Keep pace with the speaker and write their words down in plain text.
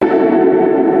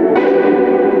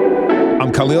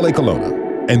Khalil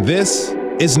Ekalona, and this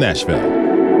is Nashville.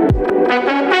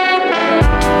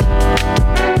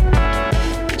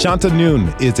 Chanta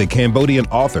Noon is a Cambodian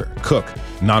author, cook,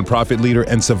 nonprofit leader,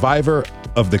 and survivor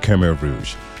of the Khmer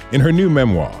Rouge. In her new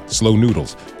memoir, Slow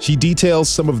Noodles, she details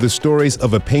some of the stories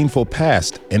of a painful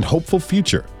past and hopeful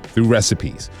future through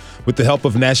recipes. With the help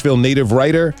of Nashville native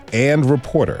writer and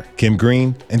reporter Kim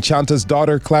Green and Chanta's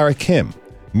daughter Clara Kim,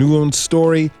 Noon's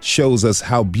story shows us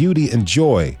how beauty and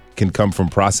joy can come from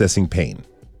processing pain.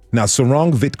 Now,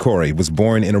 Sarong Vitkore was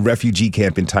born in a refugee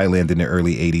camp in Thailand in the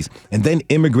early 80s and then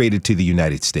immigrated to the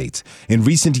United States. In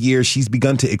recent years, she's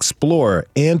begun to explore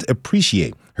and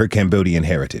appreciate her Cambodian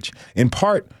heritage, in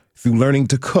part through learning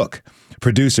to cook.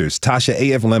 Producers Tasha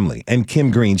A.F. Lemley and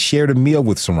Kim Green shared a meal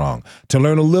with Sarong to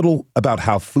learn a little about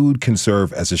how food can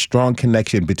serve as a strong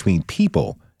connection between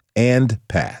people and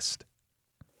past.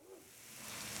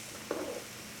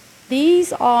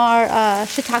 These are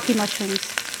shiitake mushrooms,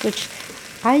 which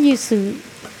I used to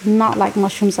not like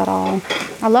mushrooms at all.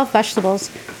 I love vegetables,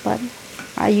 but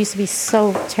I used to be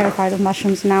so terrified of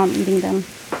mushrooms. Now I'm eating them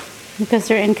because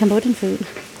they're in Cambodian food.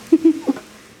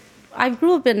 I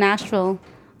grew up in Nashville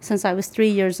since I was 3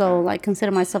 years old. I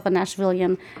consider myself a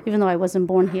Nashvilleian, even though I wasn't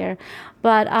born here.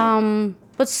 But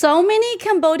so many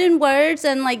Cambodian words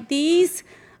and like these,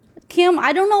 Kim,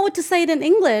 I don't know what to say it in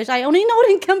English. I only know it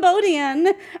in Cambodian.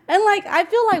 And like, I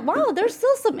feel like, wow, there's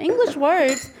still some English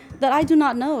words that I do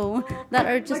not know that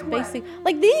are just basic.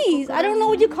 Like these, I don't know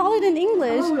what you call it in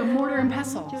English. Oh, a mortar and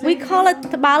pestle. We call it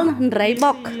tabal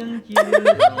nreibok.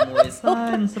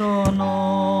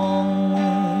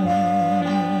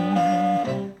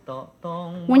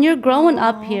 When you're growing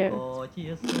up here,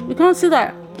 you can't see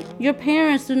that your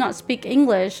parents do not speak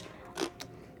English.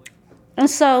 And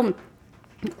so,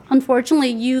 unfortunately,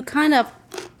 you kind of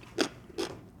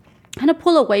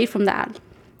pull away from that.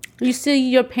 You see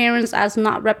your parents as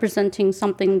not representing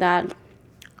something that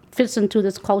fits into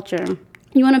this culture.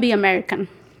 You want to be American.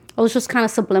 It was just kind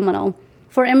of subliminal.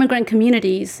 For immigrant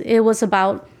communities, it was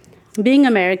about being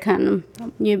American,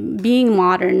 being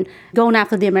modern, going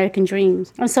after the American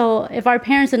dreams. And so if our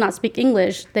parents did not speak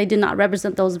English, they did not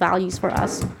represent those values for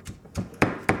us.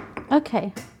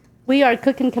 Okay, we are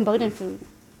cooking Cambodian food.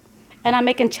 And I'm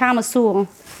making cha masul,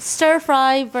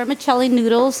 stir-fry vermicelli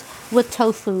noodles with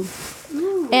tofu.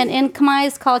 Ooh. And in Khmer,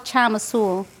 it's called cha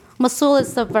masul. Masul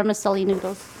is the vermicelli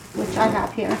noodles, which I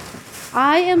have here.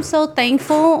 I am so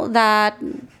thankful that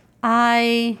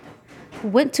I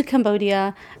went to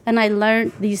Cambodia and I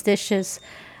learned these dishes.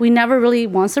 We never really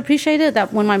once appreciated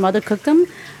that when my mother cooked them,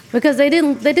 because they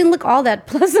didn't look all that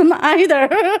pleasant either.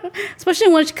 Especially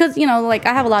when, because like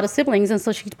I have a lot of siblings, and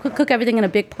so she could cook everything in a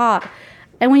big pot.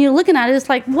 And when you're looking at it, it's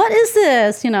like, what is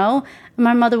this? And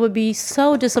my mother would be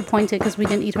so disappointed because we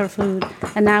didn't eat her food,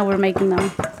 and now we're making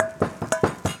them.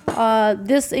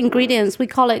 This ingredients, we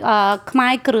call it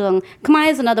Khmer Krung. Khmer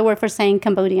is another word for saying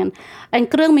Cambodian.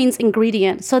 And Krung means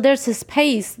ingredient. So there's this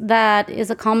paste that is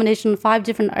a combination of 5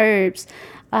 different herbs,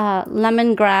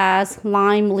 lemongrass,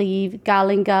 lime leaf,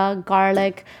 galinga,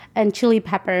 garlic, and chili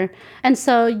pepper. And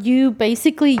so you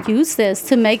basically use this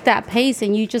to make that paste,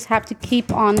 and you just have to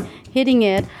keep on hitting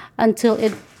it until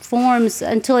it forms,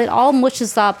 until it all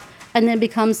mushes up and then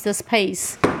becomes this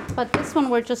paste. But this one,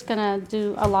 we're just gonna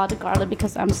do a lot of garlic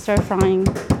because I'm stir frying.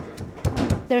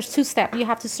 There's 2 steps. You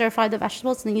have to stir fry the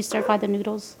vegetables, and then you stir fry the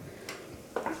noodles.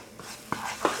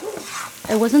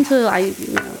 It wasn't until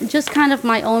just kind of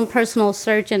my own personal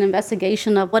search and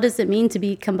investigation of what does it mean to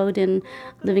be Cambodian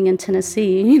living in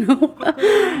Tennessee,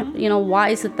 why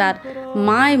is it that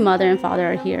my mother and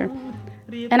father are here?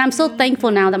 And I'm so thankful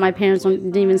now that my parents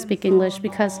didn't even speak English,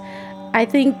 because I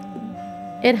think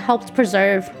it helped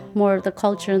preserve more of the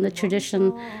culture and the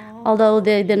tradition. Although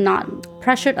they did not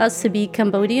pressure us to be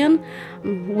Cambodian,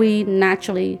 we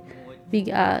naturally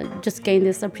just gained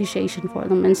this appreciation for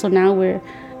them. And so now we're,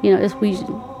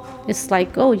 it's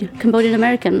like, oh, you're Cambodian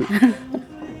American.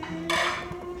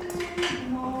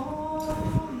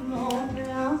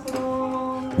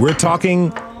 We're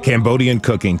talking Cambodian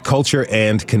cooking, culture,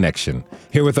 and connection.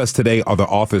 Here with us today are the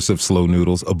authors of Slow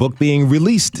Noodles, a book being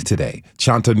released today.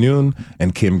 Chanta Noon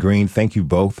and Kim Green, thank you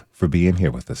both for being here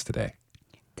with us today.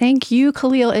 Thank you,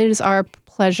 Khalil. It is our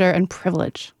pleasure and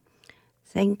privilege.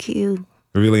 Thank you.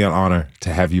 Really an honor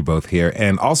to have you both here.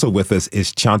 And also with us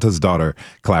is Chanta's daughter,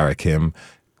 Clara Kim.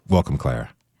 Welcome, Clara.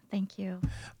 Thank you.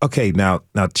 Okay, now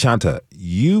Chanta,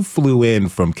 you flew in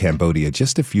from Cambodia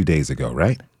just a few days ago,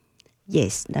 right?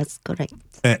 Yes, that's correct.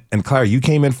 And Clara, you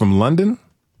came in from London?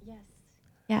 Yes.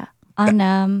 Yeah,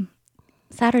 on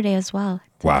Saturday as well.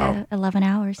 Wow. 11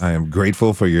 hours. I am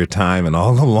grateful for your time and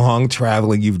all the long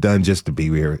traveling you've done just to be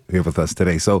here with us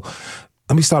today. So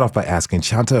let me start off by asking,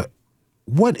 Chanta,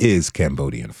 what is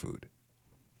Cambodian food?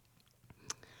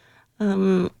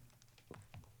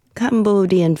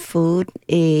 Cambodian food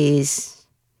is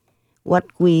what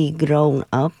we grown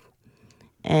up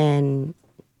and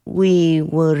we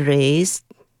were raised,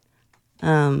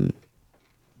 and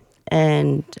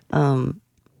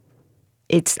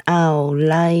it's our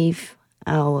life,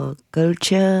 our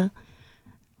culture,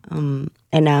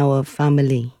 and our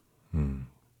family.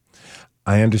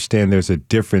 I understand there's a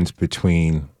difference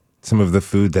between some of the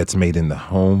food that's made in the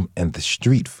home and the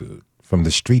street food from the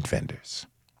street vendors.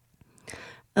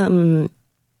 That's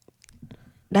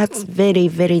very,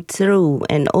 very true,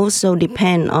 and also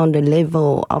depend on the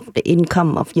level of the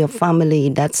income of your family.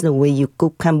 That's the way you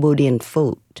cook Cambodian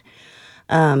food.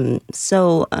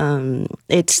 So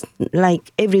it's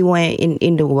like everywhere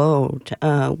in the world.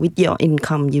 With your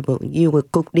income, you will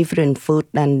cook different food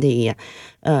than the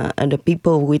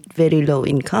people with very low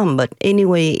income. But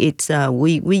anyway, it's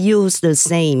we use the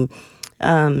same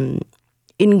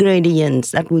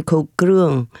ingredients that we call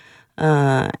krương.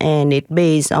 And it's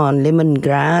based on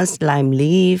lemongrass, lime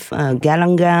leaf,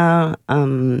 galangal,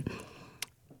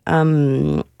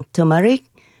 turmeric,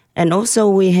 and also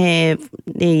we have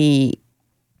the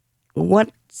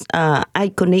what's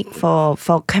iconic for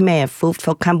Khmer food,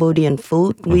 for Cambodian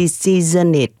food. We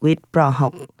season it with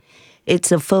prahok.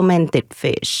 It's a fermented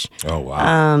fish. Oh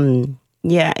wow!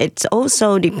 Yeah, it's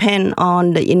also depend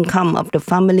on the income of the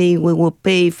family. We will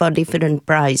pay for different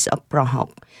price of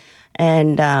prahok.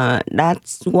 And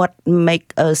that's what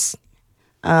make us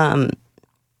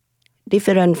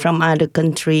different from other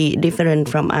country, different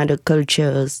from other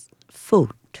cultures,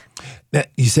 food. Now,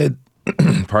 you said,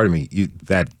 pardon me,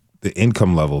 that the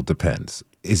income level depends.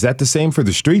 Is that the same for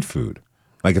the street food?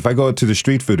 Like if I go to the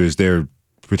street food, is there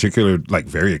particular, like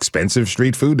very expensive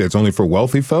street food that's only for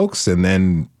wealthy folks and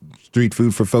then street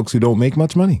food for folks who don't make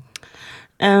much money?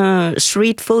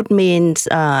 Street food means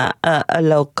a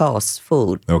low-cost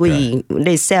food. Okay.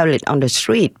 They sell it on the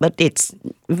street, but it's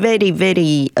very,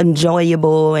 very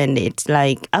enjoyable and it's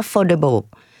like affordable.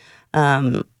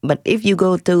 But if you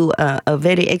go to a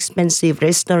very expensive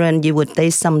restaurant, you would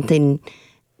taste something,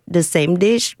 the same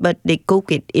dish, but they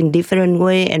cook it in different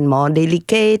way and more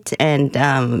delicate and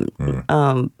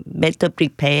better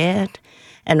prepared.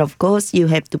 And of course, you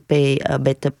have to pay a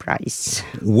better price.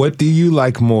 What do you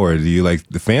like more? Do you like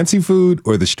the fancy food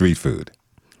or the street food?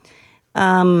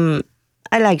 I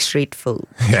like street food,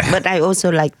 but I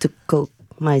also like to cook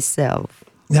myself.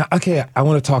 Now, okay, I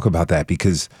want to talk about that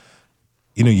because,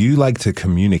 you like to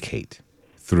communicate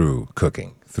through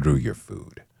cooking, through your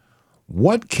food.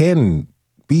 What can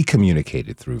be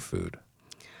communicated through food?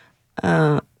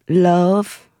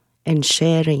 Love and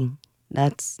sharing.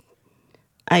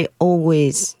 I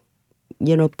always,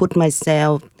 put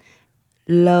myself,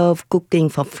 love cooking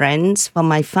for friends, for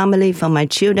my family, for my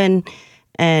children.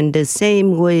 And the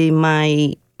same way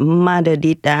my mother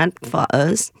did that for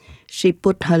us. She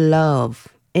put her love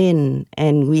in,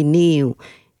 and we knew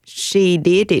she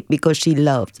did it because she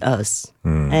loved us.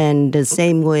 And the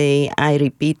same way I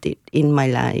repeat it in my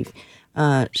life,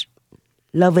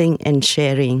 loving and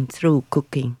sharing through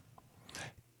cooking.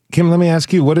 Kim, let me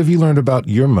ask you, what have you learned about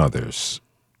your mother's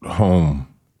home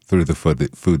through the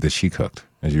food that she cooked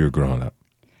as you were growing up?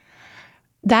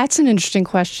 That's an interesting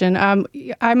question.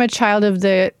 I'm a child of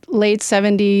the late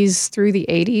 70s through the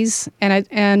 80s,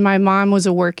 and my mom was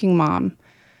a working mom.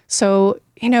 So,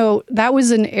 that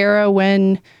was an era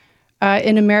when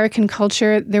in American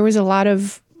culture, there was a lot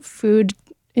of food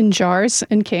in jars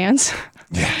and cans.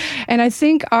 Yeah. And I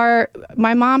think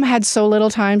my mom had so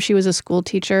little time, she was a school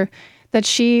teacher, that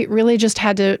she really just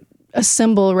had to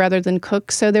assemble rather than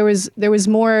cook. So there was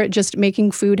more just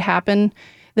making food happen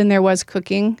than there was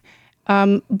cooking.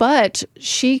 But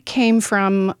she came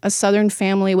from a Southern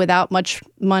family without much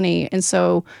money, and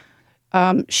so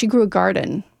she grew a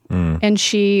garden. And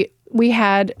we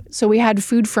had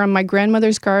food from my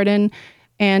grandmother's garden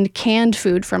and canned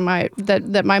food from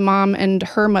that my mom and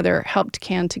her mother helped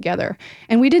can together.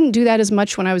 And we didn't do that as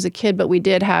much when I was a kid, but we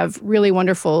did have really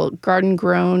wonderful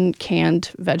garden-grown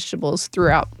canned vegetables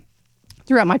throughout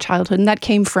my childhood, and that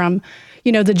came from,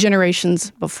 the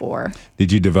generations before.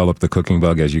 Did you develop the cooking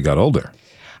bug as you got older?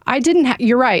 I didn't.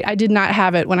 You're right. I did not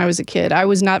have it when I was a kid. I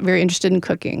was not very interested in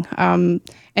cooking. And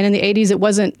in the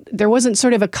 80s, there wasn't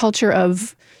sort of a culture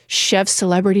of chef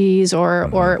celebrities or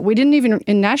we didn't even,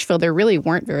 in Nashville, there really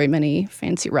weren't very many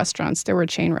fancy restaurants. There were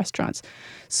chain restaurants.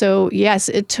 So yes,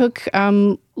 it took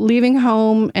leaving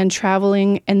home and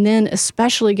traveling, and then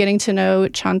especially getting to know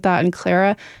Chanta and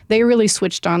Clara. They really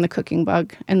switched on the cooking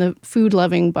bug and the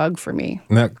food-loving bug for me.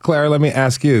 Now, Clara, let me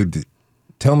ask you,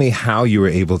 Tell me how you were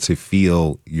able to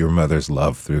feel your mother's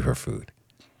love through her food.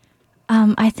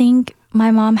 I think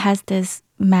my mom has this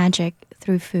magic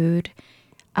through food.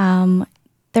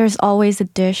 There's always a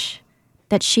dish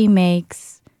that she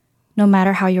makes, no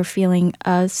matter how you're feeling,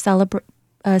 a celebratory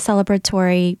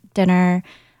dinner,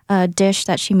 a dish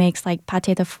that she makes like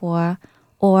pâté de foie,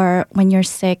 or when you're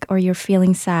sick or you're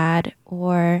feeling sad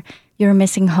or you're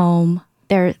missing home,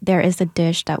 there is a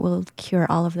dish that will cure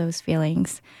all of those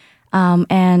feelings.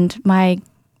 And my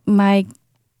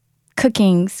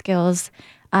cooking skills,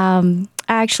 I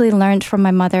actually learned from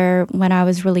my mother when I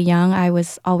was really young. I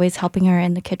was always helping her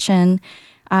in the kitchen.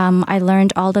 I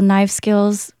learned all the knife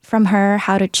skills from her,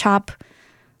 how to chop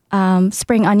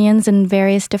spring onions in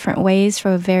various different ways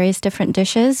for various different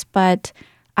dishes. But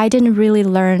I didn't really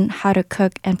learn how to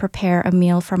cook and prepare a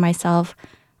meal for myself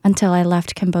until I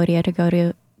left Cambodia to go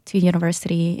to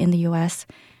university in the U.S.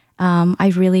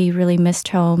 I really, really missed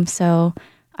home. So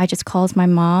I just called my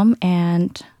mom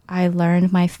and I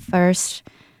learned my first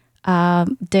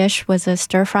dish was a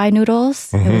stir-fry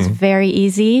noodles. It was very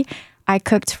easy. I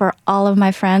cooked for all of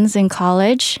my friends in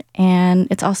college, and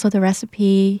it's also the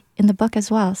recipe in the book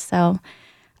as well. So,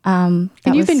 and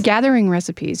you've been gathering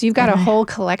recipes. You've got a whole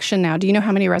collection now. Do you know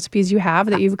how many recipes you have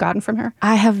that you've gotten from her?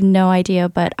 I have no idea,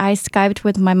 but I Skyped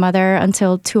with my mother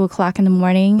until 2:00 in the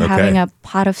morning, having a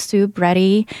pot of soup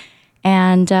ready.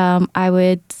 And I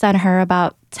would send her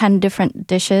about 10 different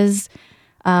dishes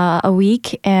a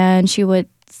week, and she would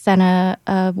send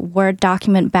a Word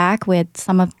document back with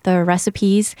some of the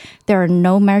recipes. There are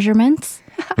no measurements,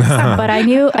 but I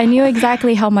knew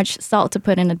exactly how much salt to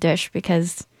put in a dish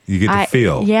because you get to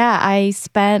feel. Yeah, I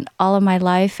spent all of my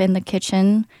life in the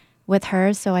kitchen with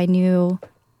her, so I knew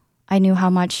how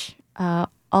much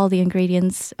all the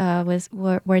ingredients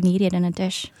were needed in a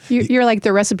dish. You're like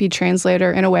the recipe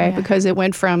translator in a way because it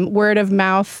went from word of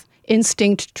mouth,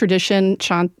 instinct, tradition,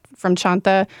 from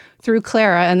Chanta through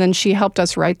Clara, and then she helped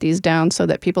us write these down so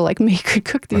that people like me could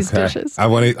cook these dishes. I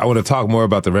want to talk more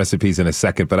about the recipes in a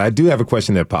second, but I do have a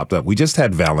question that popped up. We just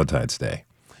had Valentine's Day.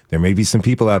 There may be some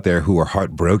people out there who are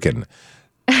heartbroken.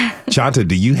 Chanta,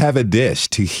 do you have a dish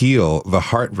to heal the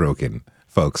heartbroken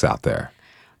folks out there?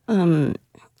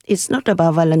 It's not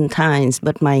about Valentine's,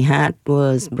 but my heart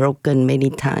was broken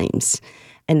many times.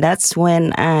 And that's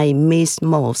when I miss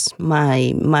most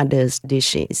my mother's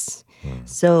dishes.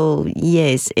 So,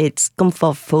 yes, it's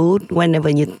comfort food whenever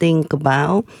you think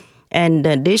about. And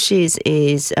the dishes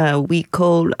is, we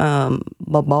call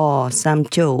baba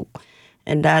samcho.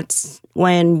 And that's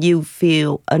when you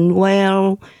feel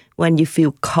unwell, when you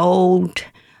feel cold.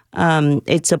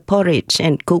 It's a porridge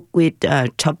and cooked with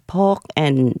chopped pork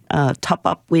and top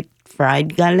up with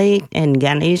fried garlic and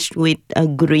garnished with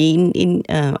green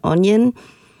onion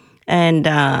and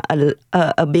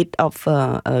a bit of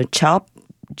chopped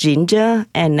ginger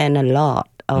and then a lot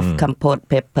of compote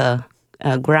pepper,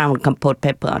 ground compote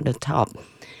pepper on the top.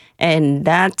 And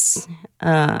that's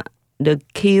the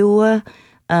cure.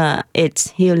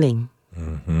 It's healing.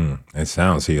 Mm-hmm. It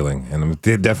sounds healing. And I'm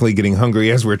definitely getting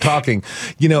hungry as we're talking.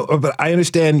 But I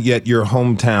understand yet your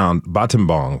hometown,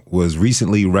 Battambang, was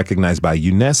recently recognized by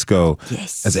UNESCO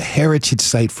as a heritage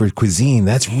site for cuisine.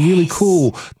 That's really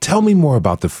cool. Tell me more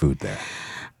about the food there.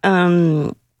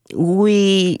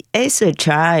 We, as a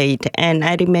child, and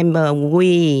I remember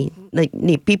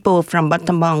the people from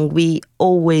Battambang, we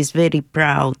always very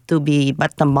proud to be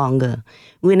Battambanger.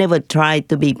 We never tried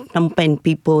to be Phnom Penh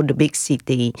people, the big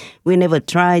city. We never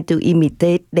tried to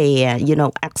imitate their,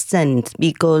 accent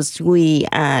because we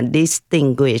are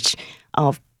distinguished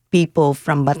of people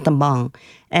from Battambang.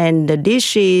 And the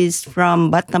dishes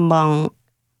from Battambang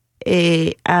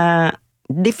are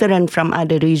different from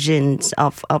other regions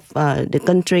of the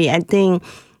country. I think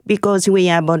because we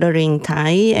are bordering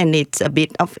Thai and it's a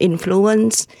bit of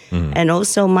influence. And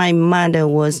also my mother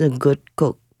was a good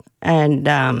cook. And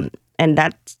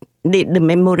that's the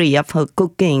memory of her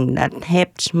cooking that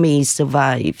helped me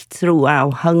survive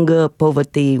throughout hunger,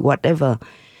 poverty, whatever.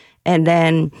 And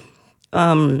then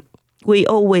we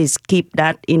always keep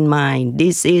that in mind.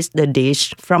 This is the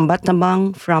dish from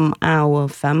Battambang, from our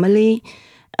family.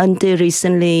 Until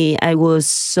recently, I was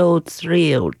so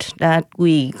thrilled that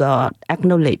we got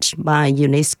acknowledged by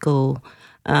UNESCO.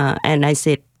 And I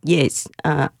said, yes,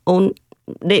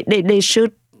 they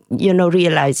should,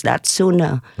 realize that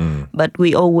sooner. But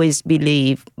we always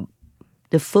believe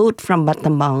the food from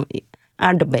Battambang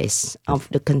are the best of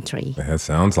the country. That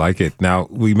sounds like it. Now,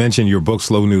 we mentioned your book,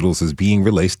 Slow Noodles, is being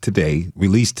released today.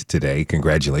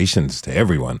 Congratulations to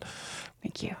everyone.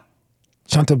 Thank you.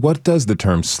 Chanta, what does the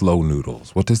term slow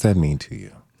noodles, what does that mean to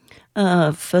you?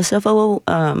 First of all,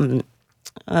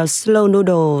 slow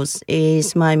noodles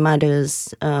is my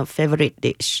mother's favorite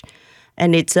dish.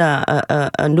 And it's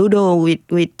a noodle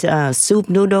with soup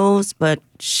noodles, but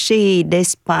she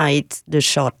despises the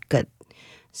shortcut.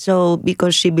 So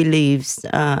because she believes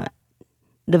the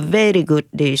very good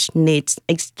dish needs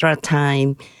extra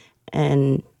time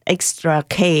and extra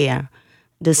care,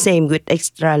 the same with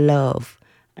extra love.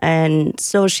 And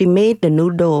so she made the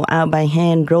noodle out by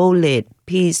hand, roll it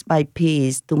piece by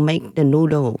piece to make the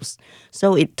noodles.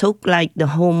 So it took like the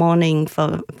whole morning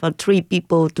for 3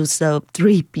 people to serve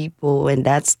 3 people, and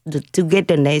that's the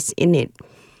togetherness in it.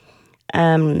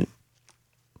 And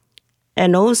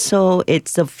also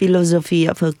it's the philosophy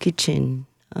of her kitchen.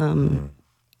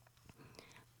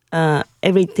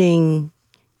 Everything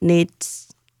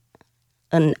needs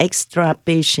an extra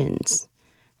patience,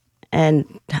 and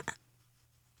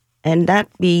that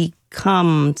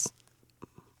becomes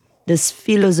this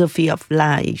philosophy of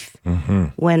life.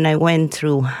 When I went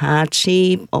through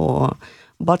hardship or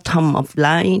bottom of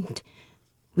life,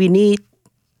 we need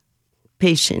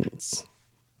patience,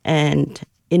 and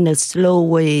in a slow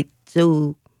way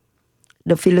to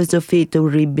the philosophy to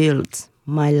rebuild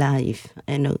my life.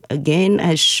 And again,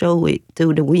 I show it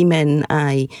to the women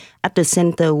at the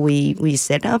center we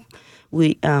set up.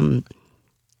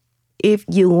 If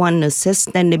you want a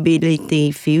sustainable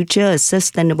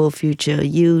future,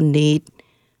 you need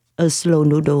a slow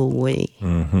noodle way.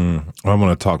 I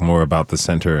want to talk more about the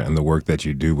center and the work that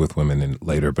you do with women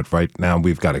later, but right now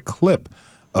we've got a clip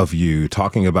of you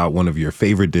talking about one of your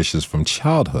favorite dishes from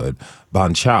childhood,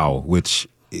 bánh chao, which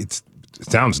it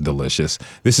sounds delicious.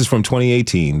 This is from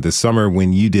 2018, the summer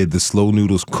when you did the Slow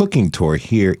Noodles cooking tour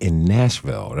here in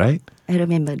Nashville, right? I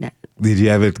remember that. Did you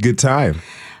have a good time?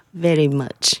 Very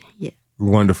much, yeah.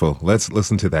 Wonderful. Let's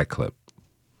listen to that clip.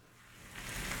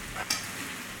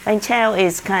 Bánh chao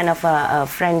is kind of a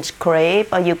French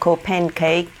crepe, or you call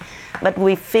pancake, but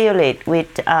we fill it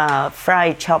with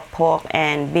fried chopped pork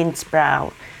and bean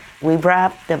sprout. We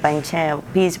wrap the bánh chao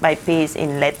piece by piece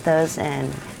in lettuce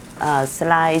and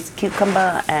sliced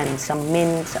cucumber and some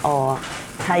mint or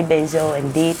Thai basil,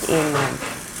 and dip in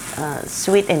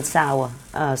sweet and sour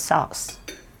sauce.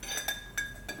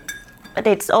 But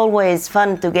it's always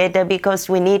fun together because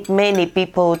we need many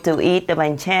people to eat the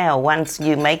bánh chao. Once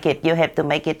you make it, you have to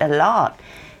make it a lot.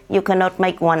 You cannot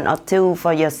make 1 or 2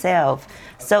 for yourself.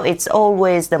 So it's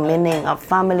always the meaning of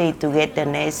family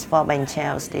togetherness for bánh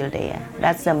chao still there.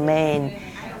 That's the main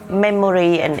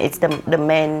memory, and it's the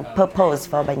main purpose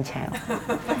for bánh chao.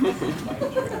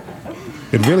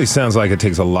 It really sounds like it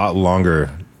takes a lot longer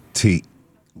to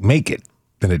make it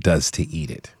than it does to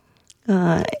eat it.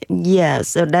 Yeah,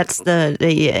 so that's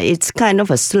it's kind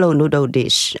of a slow noodle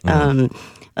dish.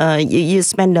 You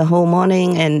spend the whole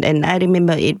morning, and I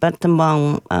remember it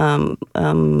battambang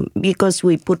because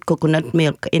we put coconut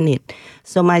milk in it.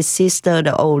 So my sister,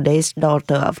 the oldest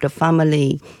daughter of the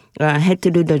family, had to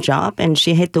do the job, and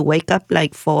she had to wake up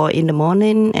like 4 in the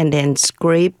morning and then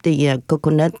scrape the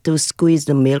coconut to squeeze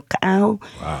the milk out.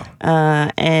 Wow.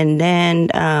 And then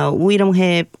we don't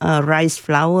have rice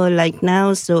flour like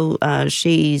now, so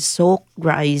she soaked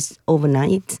rice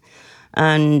overnight,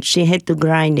 and she had to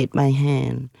grind it by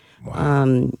hand.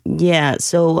 Wow.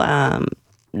 So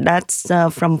that's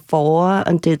from 4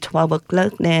 until 12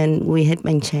 o'clock, then we had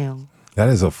bánh chao. That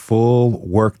is a full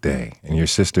work day, and your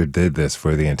sister did this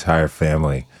for the entire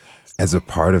family as a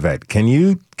part of it. Can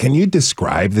you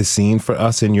describe the scene for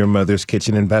us in your mother's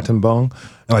kitchen in Battambang?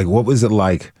 Like, what was it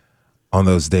like on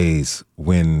those days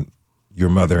when your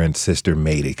mother and sister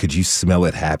made it? Could you smell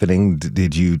it happening?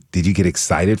 Did you get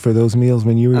excited for those meals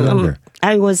when you were younger?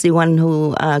 I was the one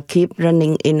who kept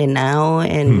running in and out,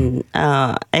 and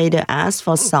either ask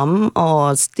for some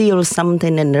or steal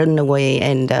something and run away.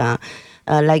 And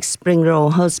like spring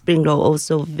roll, her spring roll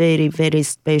also very, very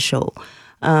special.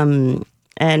 Of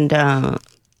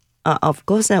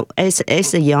course,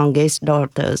 as the youngest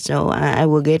daughter, so I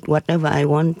will get whatever I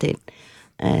wanted.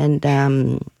 And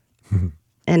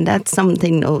that's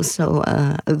something also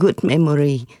a good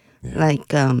memory. Yeah.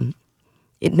 Like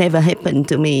it never happened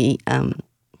to me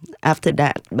after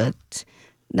that, but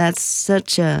that's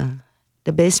such the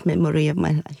best memory of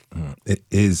my life.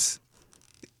 Is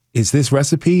this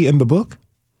recipe in the book?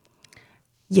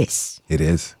 Yes. It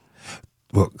is?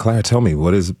 Well, Clara, tell me,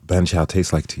 what does bánh chao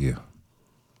taste like to you?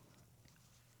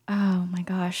 Oh my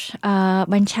gosh.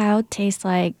 Bánh chao tastes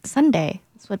like Sunday.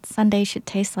 It's what Sunday should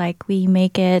taste like. We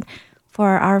make it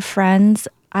for our friends.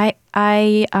 I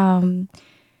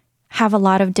have a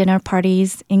lot of dinner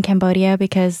parties in Cambodia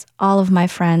because all of my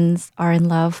friends are in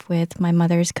love with my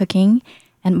mother's cooking.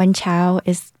 And bánh chao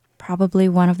is probably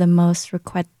one of the most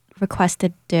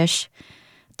requested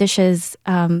dishes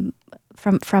from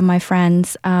my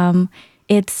friends.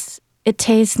 It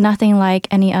tastes nothing like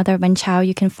any other bánh chao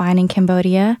you can find in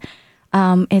Cambodia.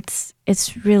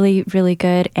 It's really, really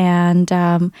good. And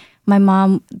my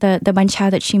mom, the bánh chao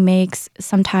that she makes,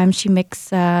 sometimes she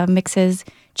mixes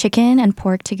chicken and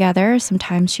pork together.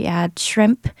 Sometimes she adds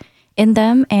shrimp in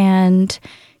them, and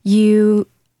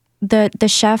the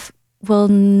chef will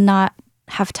not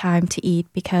have time to eat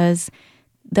because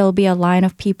there'll be a line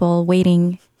of people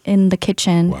waiting in the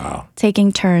kitchen, wow,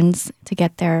 taking turns to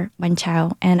get their bánh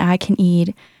chao, and I can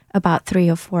eat about 3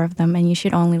 or 4 of them, and you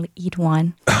should only eat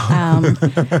one.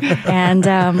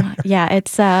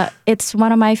 It's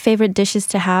one of my favorite dishes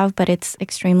to have, but it's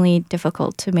extremely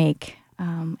difficult to make,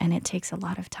 and it takes a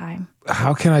lot of time.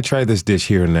 How can I try this dish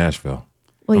here in Nashville?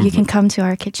 Well, you can come to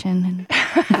our kitchen. And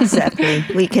Exactly.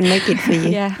 We can make it for you.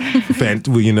 yeah.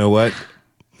 Well, you know what?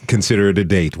 Consider it a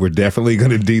date. We're definitely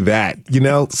going to do that,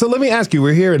 So let me ask you,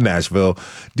 we're here in Nashville.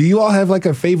 Do you all have like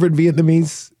a favorite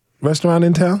Vietnamese restaurant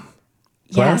in town?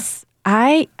 Yes.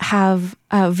 I have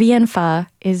Vien Pho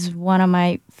is one of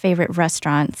my favorite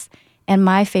restaurants. And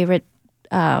my favorite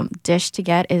dish to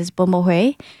get is bún bò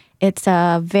Huế. It's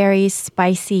a very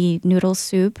spicy noodle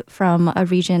soup from a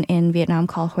region in Vietnam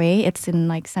called Huế. It's in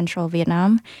like central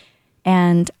Vietnam.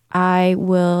 And I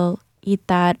will eat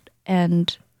that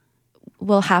and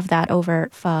we'll have that over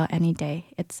pho any day.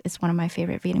 It's one of my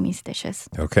favorite Vietnamese dishes.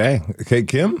 Okay,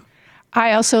 Kim?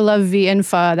 I also love Vien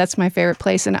Pho. That's my favorite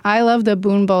place. And I love the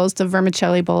bún bowls, the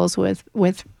vermicelli bowls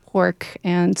with pork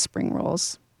and spring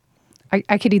rolls.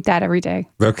 I could eat that every day.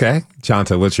 Okay.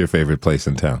 Chanta, what's your favorite place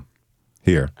in town?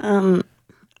 Here.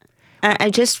 I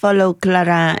just follow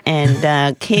Clara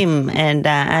and Kim, and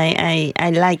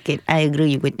I like it. I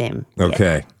agree with them.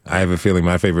 Okay. Yeah. I have a feeling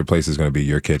my favorite place is going to be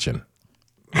your kitchen.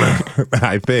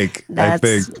 I think.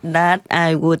 That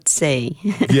I would say.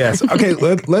 Yes. Okay.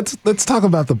 Let's talk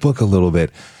about the book a little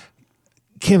bit.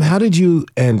 Kim, how did you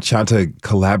and Chanta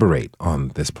collaborate on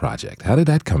this project? How did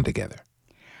that come together?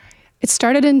 It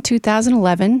started in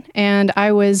 2011, and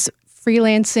I was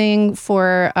freelancing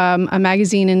for a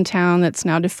magazine in town that's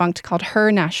now defunct called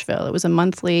Her Nashville. It was a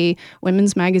monthly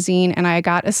women's magazine, and I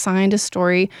got assigned a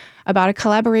story about a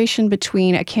collaboration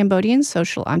between a Cambodian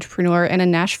social entrepreneur and a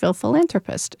Nashville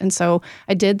philanthropist. And so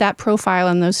I did that profile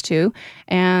on those two.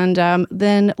 And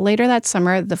then later that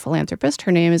summer, the philanthropist,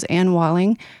 her name is Ann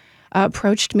Walling,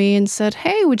 approached me and said,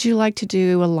 hey, would you like to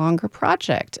do a longer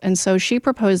project? And so she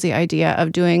proposed the idea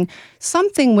of doing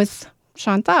something with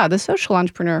Chanta, the social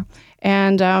entrepreneur.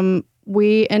 And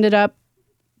we ended up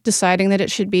deciding that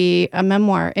it should be a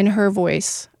memoir in her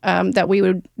voice that we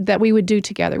would do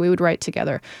together. We would write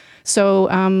together.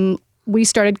 So we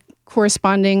started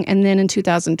corresponding, and then in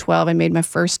 2012, I made my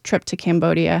first trip to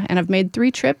Cambodia, and I've made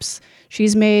 3 trips.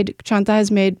 Chanta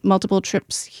has made multiple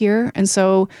trips here, and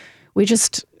so we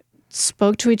just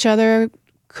spoke to each other,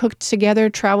 cooked together,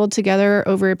 traveled together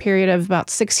over a period of about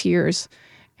 6 years,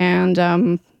 and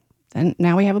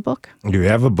now we have a book. You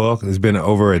have a book. It's been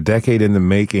over a decade in the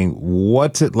making.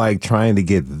 What's it like trying to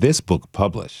get this book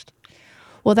published?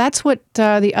 Well, that's what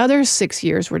the other 6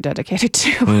 years were dedicated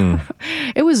to.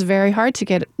 It was very hard to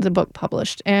get the book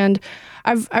published. And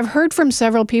I've heard from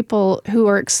several people who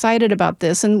are excited about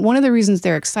this. And one of the reasons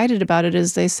they're excited about it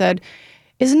is they said,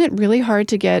 isn't it really hard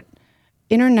to get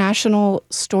international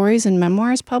stories and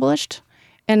memoirs published?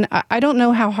 And I don't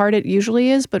know how hard it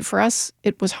usually is, but for us,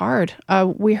 it was hard.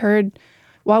 We heard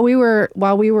while we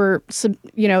were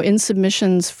in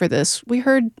submissions for this, we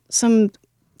heard some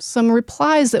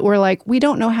replies that were like, we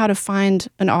don't know how to find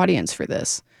an audience for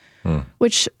this,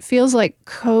 which feels like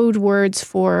code words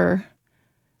for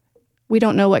we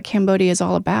don't know what Cambodia is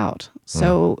all about.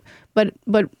 So, but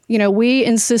we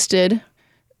insisted.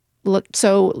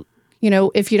 So,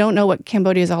 if you don't know what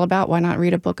Cambodia is all about, why not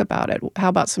read a book about it? How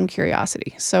about some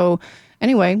curiosity? So,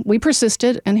 anyway, we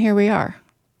persisted, and here we are.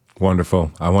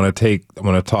 Wonderful. I want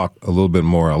to talk a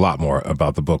lot more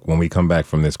about the book when we come back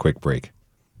from this quick break.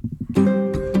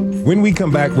 When we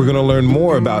come back, we're going to learn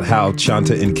more about how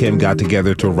Chanta and Kim got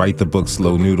together to write the book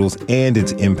Slow Noodles and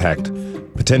its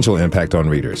potential impact on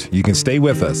readers. You can stay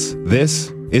with us.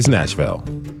 This is Nashville.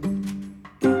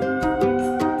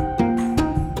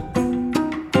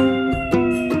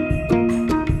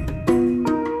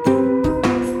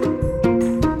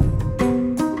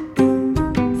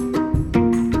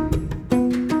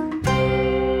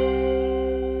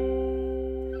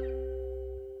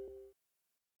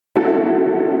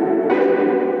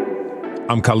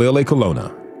 I'm Khalil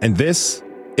Colonna, and this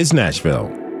is Nashville.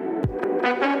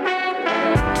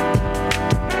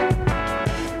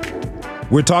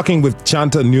 We're talking with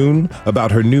Chanta Noon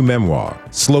about her new memoir,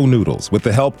 Slow Noodles, with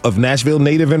the help of Nashville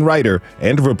native and writer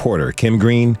and reporter Kim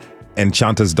Green and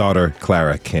Chanta's daughter,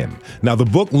 Clara Kim. Now, the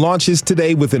book launches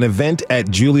today with an event at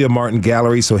Julia Martin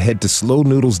Gallery, so head to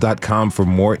slownoodles.com for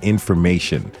more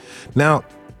information. Now,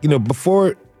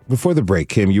 before the break,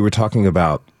 Kim, you were talking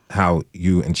about how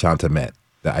you and Chanta met,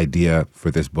 the idea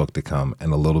for this book to come,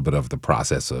 and a little bit of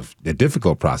the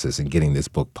difficult process in getting this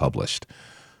book published.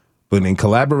 But in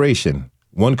collaboration,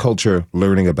 one culture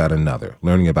learning about another,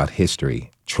 learning about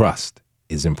history, trust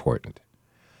is important.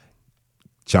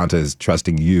 Chanta is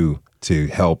trusting you to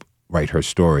help write her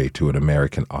story to an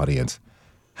American audience.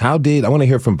 I want to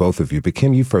hear from both of you, but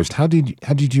Kim, you first. How did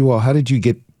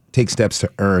you take steps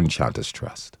to earn Chanta's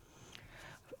trust?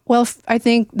 Well, I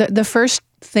think the first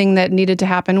thing that needed to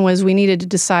happen was we needed to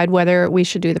decide whether we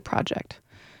should do the project.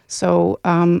 So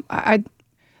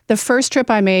the first trip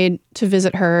I made to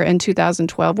visit her in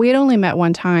 2012, we had only met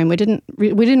one time. We didn't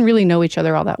really know each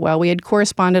other all that well. We had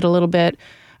corresponded a little bit.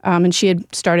 And she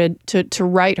had started to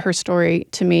write her story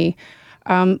to me.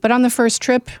 But on the first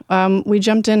trip, we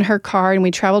jumped in her car and we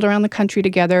traveled around the country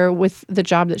together with the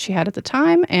job that she had at the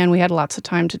time, and we had lots of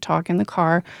time to talk in the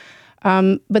car.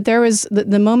 But there was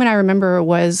the moment I remember it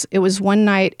was one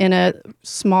night in a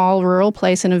small rural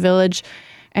place in a village,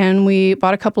 and we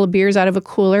bought a couple of beers out of a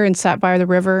cooler and sat by the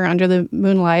river under the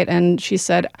moonlight. And she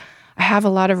said, "I have a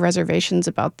lot of reservations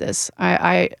about this.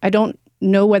 I don't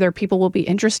know whether people will be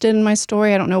interested in my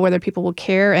story. I don't know whether people will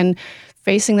care, and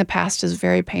facing the past is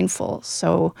very painful.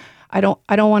 So I don't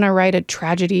want to write a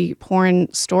tragedy porn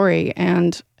story."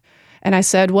 And I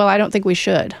said, "Well, I don't think we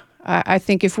should. I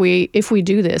think if we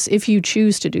do this, if you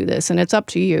choose to do this, and it's up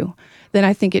to you, then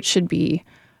I think it should be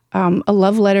a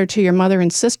love letter to your mother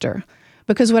and sister."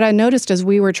 Because what I noticed as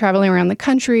we were traveling around the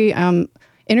country,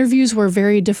 interviews were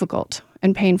very difficult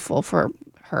and painful for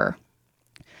her.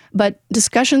 But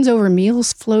discussions over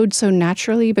meals flowed so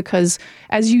naturally because,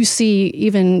 as you see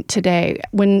even today,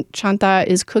 when Chanta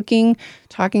is cooking,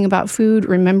 talking about food,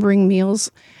 remembering meals,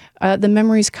 the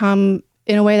memories come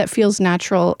in a way that feels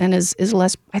natural and is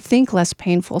less, I think, less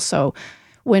painful. So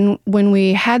when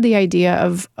we had the idea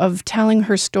of telling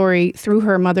her story through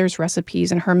her mother's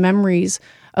recipes and her memories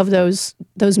of those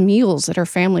meals that her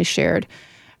family shared,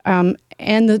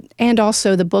 and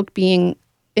also the book being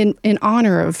in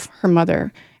honor of her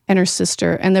mother and her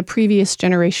sister and the previous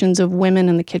generations of women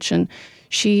in the kitchen,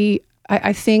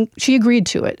 I think she agreed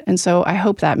to it. And so I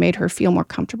hope that made her feel more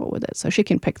comfortable with it so she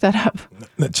can pick that up.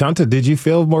 Chanta, did you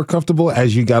feel more comfortable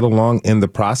as you got along in the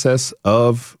process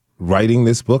of writing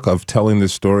this book, of telling the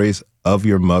stories of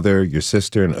your mother, your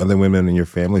sister, and other women in your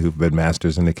family who've been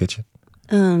masters in the kitchen?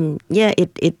 Yeah,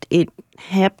 it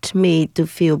helped me to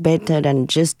feel better than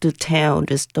just to tell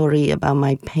the story about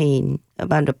my pain,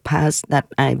 about the past that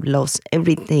I've lost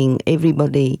everything,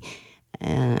 everybody,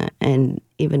 and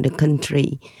even the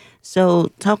country. So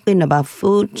talking about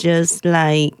food just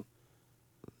like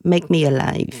make me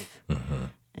alive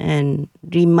and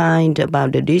remind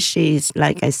about the dishes.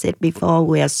 Like I said before,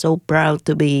 we are so proud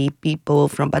to be people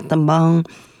from Battambang.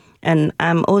 And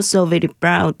I'm also very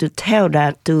proud to tell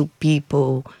that to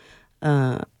people,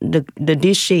 the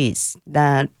dishes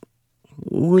that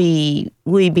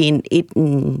we've been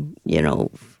eating,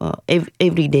 for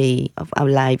every day of our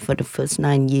life for the first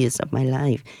 9 years of my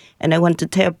life. And I want to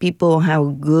tell people how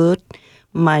good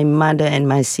my mother and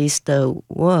my sister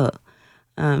were.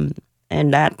 And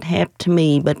that helped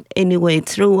me. But anyway,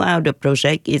 throughout the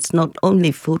project, it's not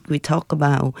only food we talk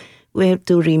about. We have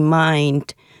to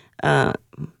remind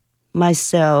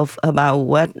myself about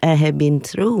what I have been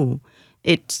through.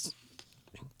 It's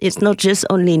not just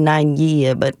only 9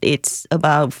 years, but it's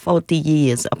about 40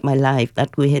 years of my life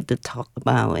that we had to talk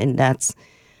about. And that's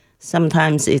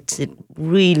sometimes it's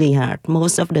really hard.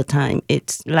 Most of the time,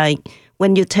 it's like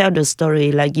when you tell the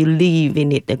story, like you live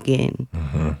in it again.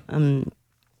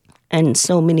 And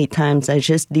so many times I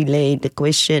just delay the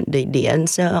question, the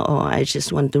answer, or I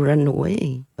just want to run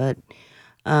away. But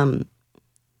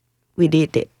we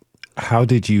did it. How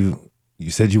did you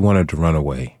said you wanted to run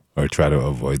away or try to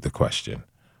avoid the question.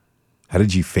 How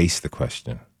did you face the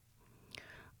question?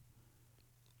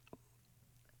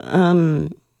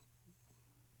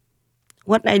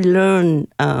 What I learned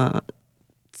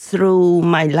through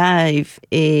my life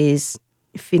is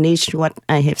finish what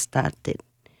I have started.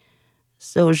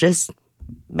 So just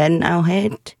bend our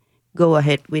head, go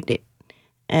ahead with it,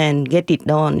 and get it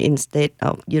done instead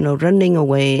of, running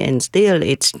away and still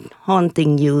it's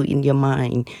haunting you in your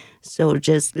mind. So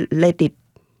just let it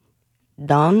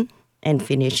done and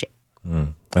finish it.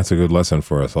 That's a good lesson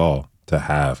for us all to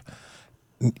have.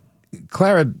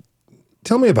 Clara,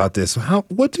 Tell me about this.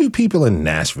 What do people in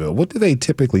Nashville, what do they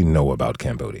typically know about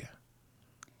Cambodia?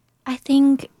 I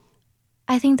think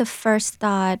the first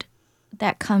thought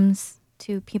that comes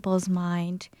to people's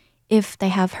mind, if they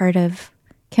have heard of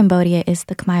Cambodia, is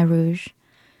the Khmer Rouge.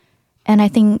 And I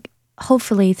think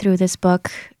hopefully through this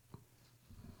book,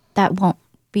 that won't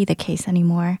be the case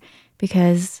anymore,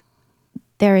 because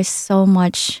there is so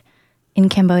much in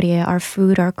Cambodia, our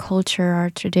food, our culture,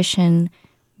 our tradition,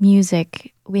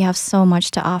 music. We have so much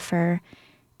to offer.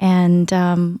 And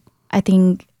I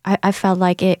think I felt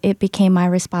like it became my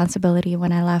responsibility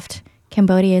when I left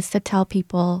Cambodia is to tell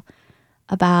people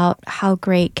about how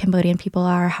great Cambodian people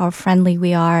are, how friendly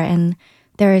we are. And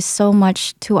there is so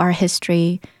much to our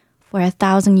history for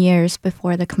 1,000 years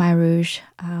before the Khmer Rouge.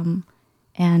 I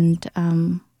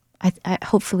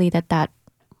hopefully that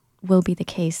will be the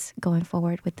case going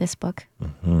forward with this book.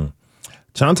 Mm-hmm.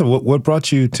 Chanta, what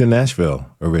brought you to Nashville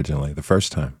originally, the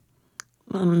first time?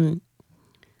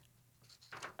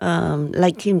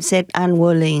 Like Kim said, Anne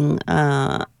Worling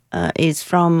is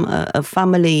from a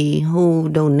family who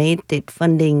donated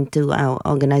funding to our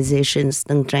organization,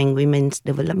 Stung Trang Women's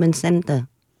Development Center.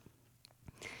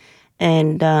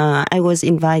 And I was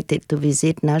invited to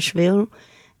visit Nashville.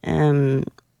 And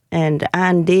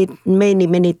Anne did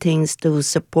many things to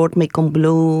support Mekong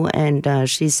Blue, and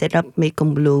she set up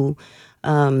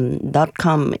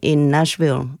MekongBlue.com in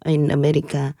Nashville, in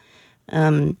America.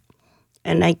 And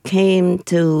I came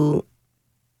to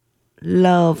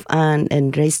love Anne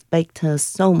and respect her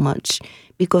so much,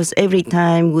 because every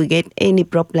time we get any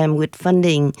problem with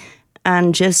funding,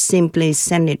 Anne just simply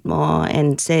send it more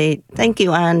and say, "Thank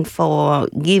you, Anne, for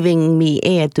giving me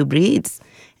air to breathe."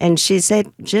 And she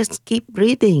said, "Just keep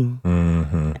breathing."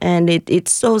 Mm-hmm. And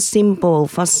it's so simple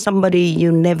for somebody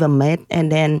you never met,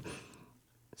 and then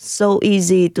so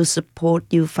easy to support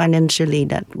you financially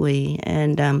that way.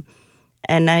 And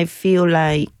I feel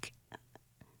like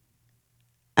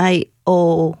I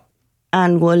owe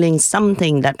Anne Worling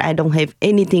something that I don't have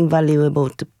anything valuable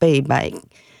to pay back.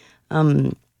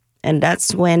 And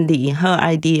that's when her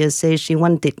idea says she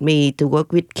wanted me to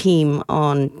work with Kim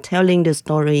on telling the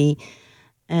story.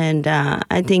 And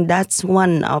I think that's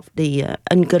one of the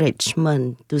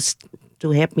encouragement to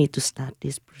help me to start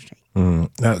this project.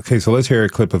 Okay, so let's hear a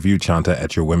clip of you, Chanta,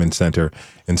 at your Women's Center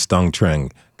in Stung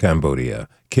Treng, Cambodia.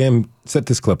 Kim, set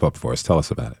this clip up for us. Tell us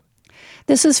about it.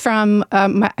 This is from,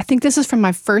 I think this is from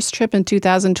my first trip in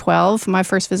 2012, my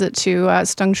first visit to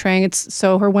Stung Treng.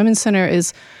 So her Women's Center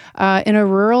is in a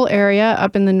rural area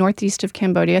up in the northeast of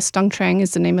Cambodia. Stung Treng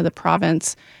is the name of the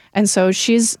province. And so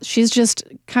she's just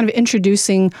kind of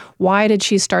introducing, why did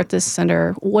she start this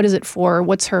center? What is it for?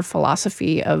 What's her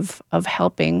philosophy of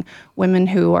helping women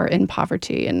who are in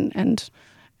poverty? And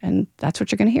that's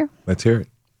what you're going to hear. Let's hear it.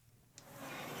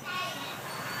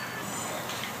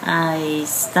 I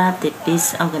started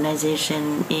this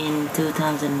organization in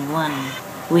 2001.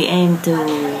 We aim to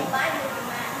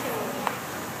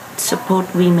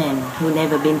support women who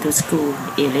never been to school,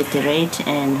 illiterate,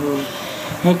 and who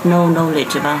had no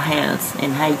knowledge about health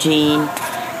and hygiene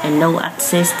and no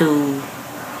access to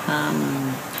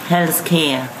health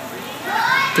care,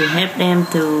 to help them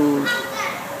to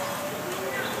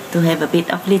have a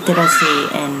bit of literacy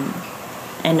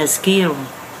and a skill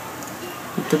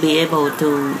to be able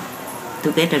to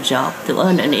get a job, to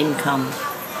earn an income,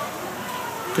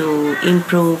 to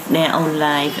improve their own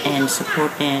life and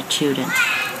support their children.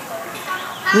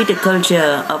 With the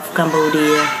culture of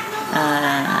Cambodia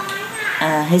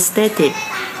has stated,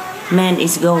 man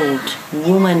is gold,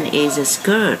 woman is a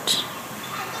skirt.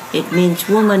 It means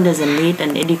woman doesn't need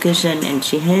an education and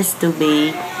she has to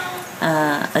be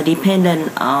a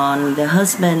dependent on the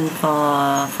husband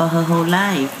for her whole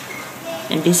life.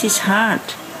 And this is hard.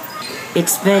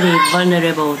 It's very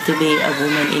vulnerable to be a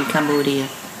woman in Cambodia.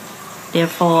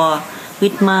 Therefore,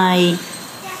 with my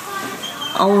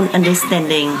own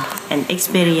understanding and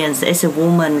experience as a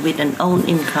woman with an own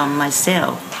income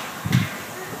myself,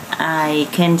 I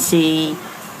can see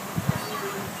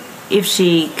if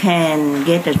she can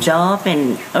get a job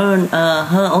and earn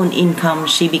her own income,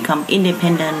 she become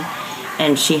independent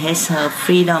and she has her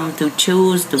freedom to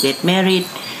choose to get married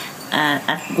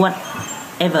at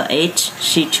whatever age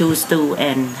she chose to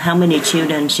and how many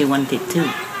children she wanted to.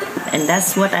 And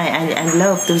that's what I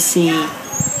love to see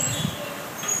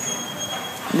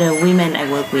the women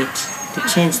I work with, to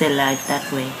change their life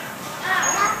that way.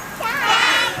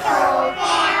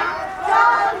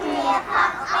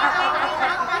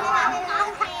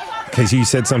 Okay, so you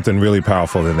said something really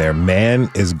powerful in there.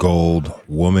 Man is gold,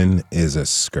 woman is a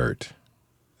skirt.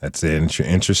 That's an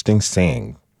interesting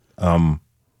saying.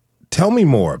 Tell me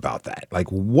more about that. Like,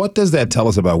 what does that tell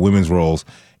us about women's roles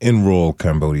in rural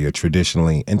Cambodia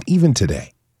traditionally and even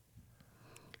today?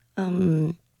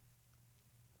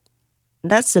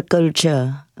 That's a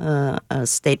culture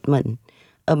statement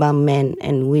about men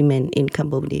and women in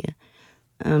Cambodia.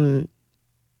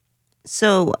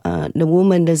 So the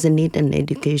woman doesn't need an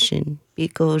education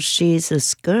because she's a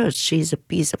skirt, she's a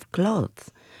piece of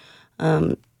cloth.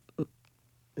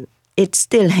 It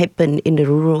still happens in the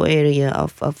rural area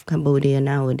of Cambodia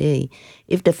nowadays.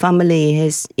 If the family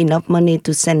has enough money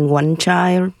to send one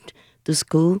child to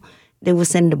school, they will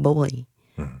send the boy.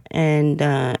 And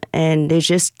they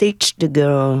just teach the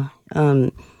girl,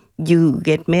 you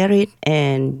get married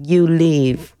and you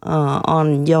live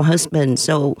on your husband.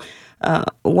 So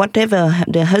whatever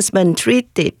the husband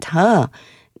treated her,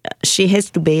 she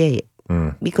has to bear it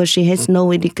because she has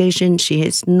no education, she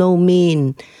has no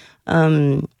means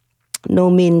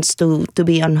to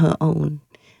be on her own.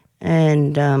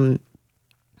 And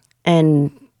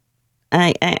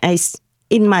I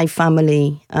in my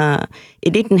family,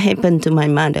 it didn't happen to my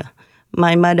mother.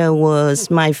 My mother was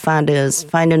my father's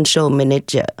financial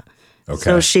manager. Okay.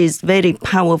 So she's very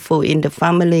powerful in the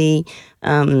family,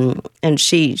 and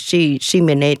she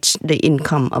managed the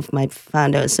income of my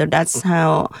father. So that's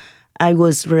how I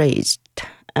was raised.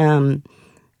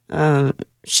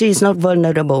 She's not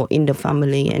vulnerable in the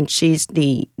family, and she's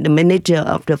the manager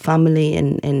of the family,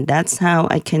 and that's how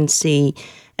I can see.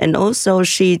 And also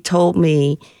she told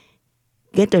me,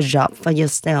 get a job for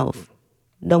yourself.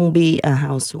 Don't be a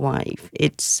housewife.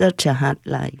 It's such a hard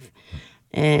life.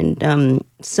 And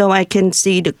so I can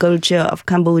see the culture of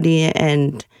Cambodia,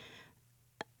 and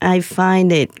I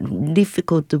find it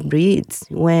difficult to breathe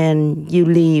when you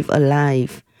live a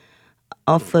life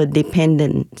of a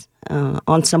dependent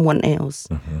on someone else.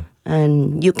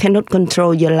 And you cannot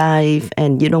control your life,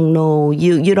 and you don't know,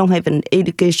 you don't have an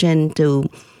education to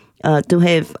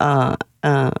have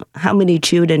how many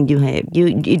children you have.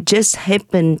 It just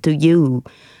happened to you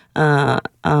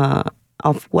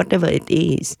of whatever it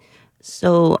is.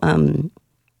 So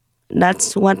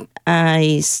that's what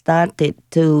I started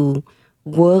to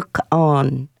work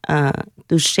on,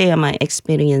 to share my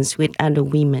experience with other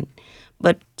women.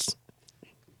 But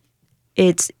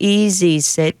it's easy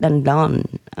said than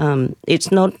done.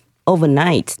 It's not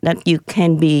overnight that you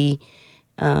can be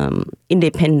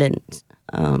independent.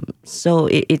 So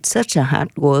it's such a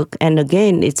hard work. And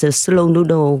again, it's a slow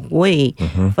noodle way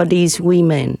for these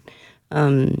women.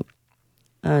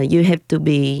 You have to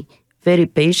be very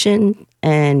patient,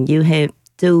 and you have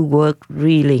to work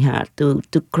really hard to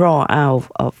crawl out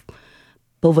of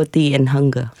poverty and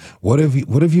hunger. What have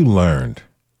you learned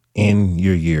in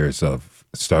your years of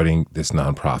starting this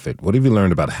nonprofit? What have you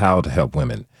learned about how to help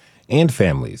women and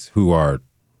families who are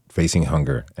facing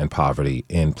hunger and poverty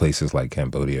in places like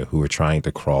Cambodia, who are trying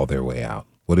to crawl their way out?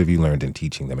 What have you learned in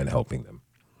teaching them and helping them?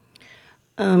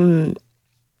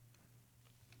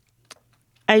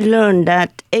 I learned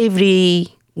that every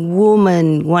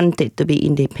woman wanted to be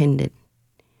independent.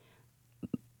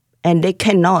 And they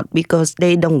cannot because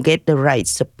they don't get the right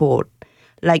support,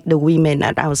 like the women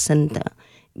at our center,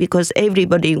 because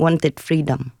everybody wanted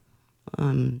freedom.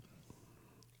 And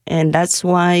that's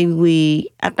why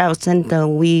at our center,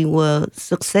 we were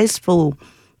successful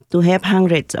to have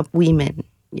hundreds of women.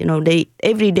 You know,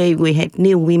 every day we had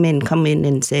new women come in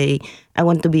and say, I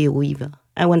want to be a weaver.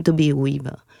 I want to be a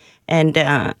weaver. And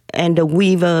the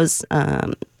weavers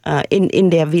in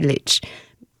their village,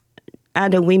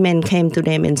 other women came to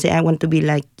them and say, I want to be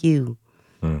like you.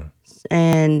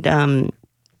 And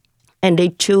they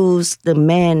choose the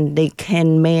man they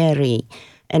can marry.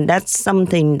 And that's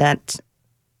something that's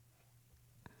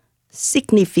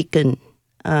significant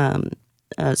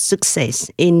success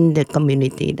in the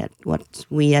community, that what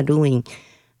we are doing.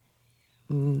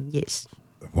 Yes.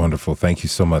 Wonderful. Thank you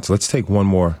so much. Let's take one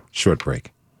more short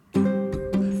break.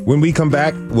 When we come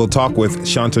back, we'll talk with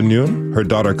Shanta Nguyen, her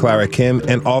daughter Clara Kim,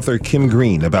 and author Kim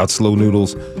Green about slow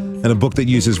noodles and a book that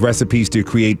uses recipes to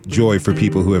create joy for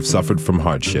people who have suffered from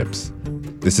hardships.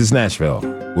 This is Nashville.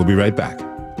 We'll be right back.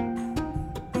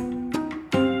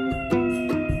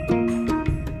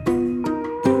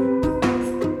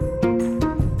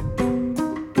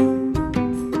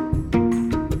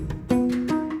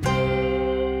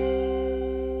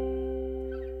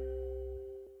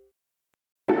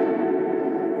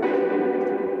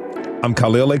 I'm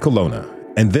Khalil Colonna,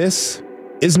 and this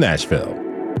is Nashville.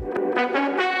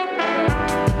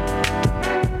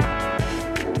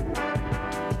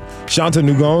 Shanta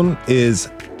Nguyen is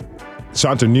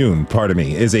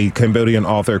a Cambodian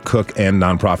author, cook, and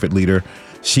nonprofit leader.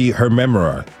 Her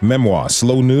memoir,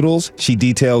 Slow Noodles, she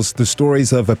details the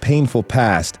stories of a painful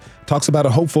past, talks about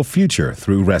a hopeful future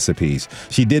through recipes.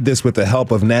 She did this with the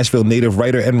help of Nashville native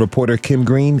writer and reporter Kim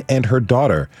Green and her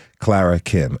daughter, Clara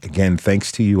Kim. Again,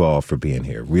 thanks to you all for being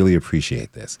here. Really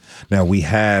appreciate this. Now we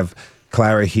have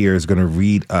Clara here is going to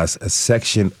read us a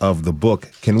section of the book.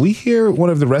 Can we hear one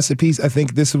of the recipes? I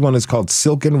think this one is called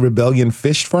Silken Rebellion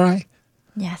Fish Fry.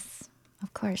 Yes,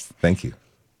 of course. Thank you.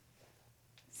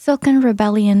 Silken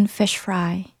Rebellion Fish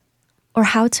Fry, or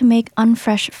how to make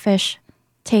unfresh fish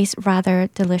taste rather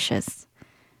delicious.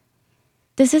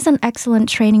 This is an excellent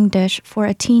training dish for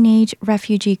a teenage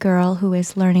refugee girl who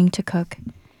is learning to cook.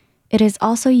 It is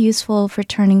also useful for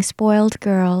turning spoiled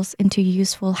girls into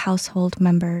useful household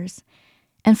members,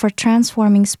 and for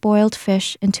transforming spoiled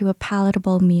fish into a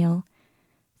palatable meal.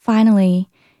 Finally,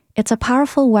 it's a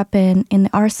powerful weapon in the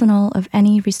arsenal of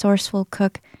any resourceful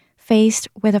cook faced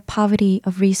with a poverty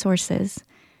of resources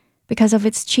because of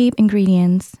its cheap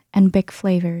ingredients and big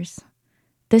flavors.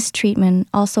 This treatment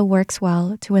also works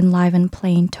well to enliven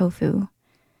plain tofu.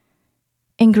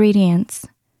 Ingredients: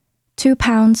 2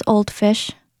 pounds old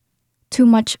fish, too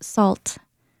much salt,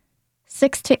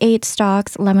 6 to 8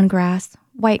 stalks lemongrass,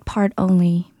 white part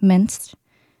only, minced,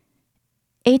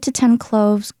 8 to 10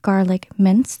 cloves garlic,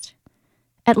 minced,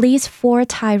 at least 4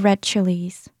 Thai red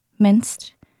chilies,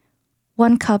 minced,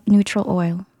 1 cup neutral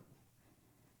oil.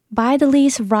 Buy the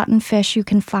least rotten fish you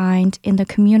can find in the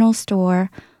communal store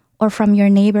or from your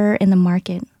neighbor in the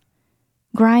market.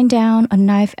 Grind down a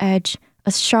knife edge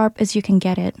as sharp as you can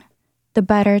get it, the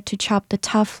better to chop the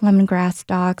tough lemongrass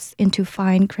stalks into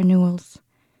fine granules.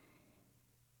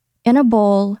 In a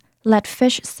bowl, let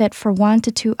fish sit for 1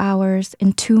 to 2 hours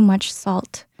in too much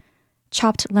salt,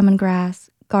 chopped lemongrass,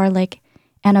 garlic,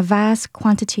 and a vast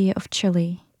quantity of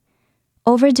chili.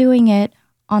 Overdoing it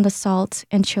on the salt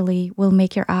and chili will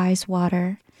make your eyes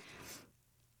water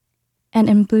and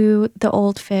imbue the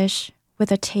old fish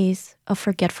with a taste of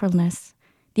forgetfulness.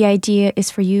 The idea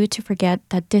is for you to forget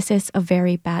that this is a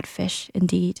very bad fish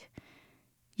indeed.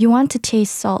 You want to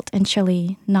taste salt and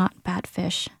chili, not bad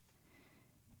fish.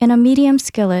 In a medium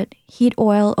skillet, heat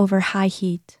oil over high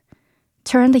heat.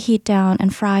 Turn the heat down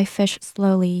and fry fish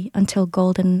slowly until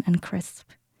golden and crisp.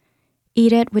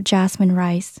 Eat it with jasmine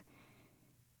rice.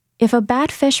 If a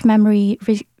bad fish memory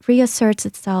reasserts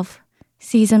itself,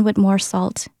 season with more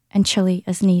salt and chili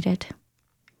as needed.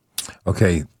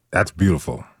 Okay, that's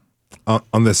beautiful.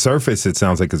 On the surface, it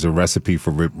sounds like it's a recipe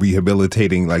for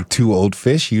rehabilitating like 2 old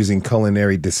fish using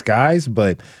culinary disguise.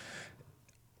 But,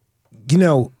 you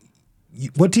know,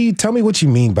 tell me what you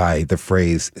mean by the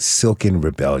phrase silken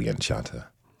rebellion, Shanta?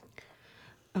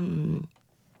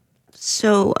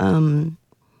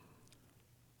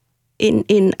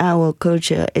 In our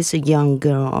culture, as a young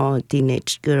girl or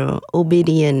teenage girl,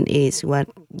 obedient is what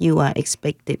you are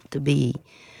expected to be.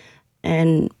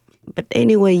 But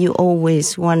anyway, you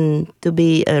always want to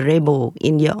be a rebel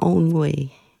in your own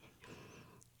way.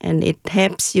 And it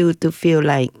helps you to feel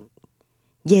like,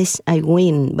 yes, I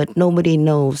win, but nobody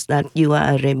knows that you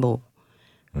are a rebel.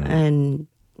 And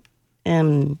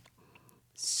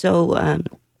so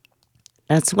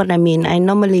that's what I mean. I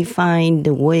normally find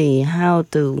the way how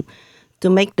to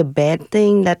make the bad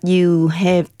thing that you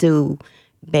have to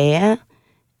bear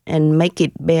and make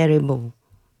it bearable.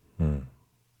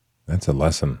 That's a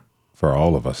lesson for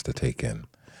all of us to take in.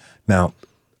 Now,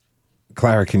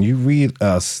 Clara, can you read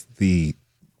us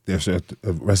there's a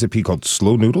recipe called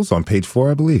Slow Noodles on page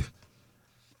 4, I believe.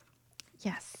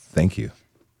 Yes. Thank you.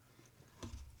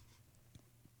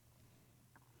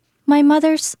 My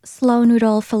mother's slow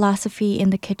noodle philosophy in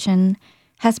the kitchen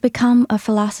has become a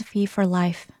philosophy for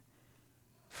life.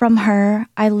 From her,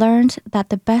 I learned that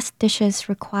the best dishes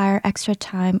require extra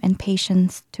time and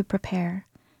patience to prepare.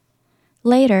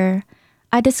 Later,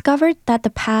 I discovered that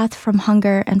the path from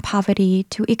hunger and poverty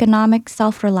to economic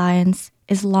self-reliance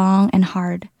is long and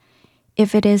hard,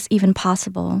 if it is even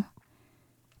possible.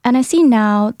 And I see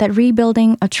now that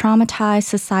rebuilding a traumatized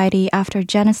society after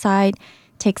genocide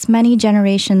takes many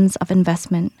generations of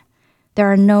investment.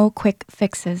 There are no quick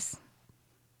fixes.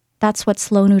 That's what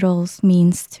slow noodles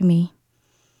means to me.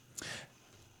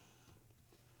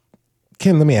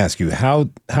 Kim, let me ask you,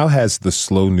 how has the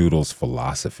Slow Noodles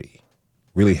philosophy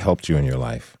really helped you in your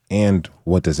life? And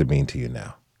what does it mean to you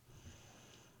now?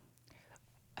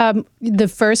 The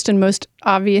first and most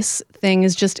obvious thing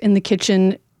is just in the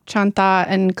kitchen, Chanta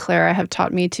and Clara have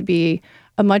taught me to be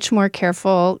a much more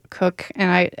careful cook,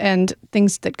 and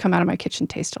things that come out of my kitchen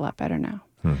taste a lot better now.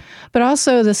 But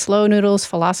also the slow noodles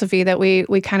philosophy that we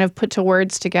kind of put to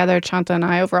words together, Chanta and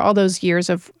I, over all those years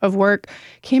of work,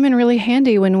 came in really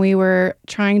handy when we were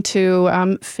trying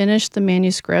to finish the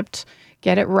manuscript,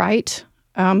 get it right,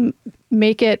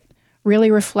 make it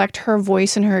really reflect her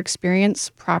voice and her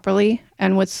experience properly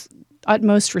and with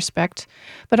utmost respect,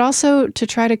 but also to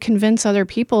try to convince other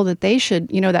people that they should,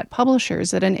 that publishers,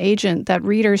 that an agent, that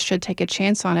readers should take a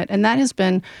chance on it. And that has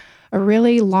been a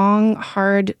really long,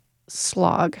 hard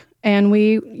slog. And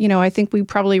I think we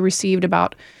probably received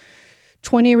about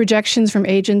 20 rejections from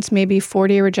agents, maybe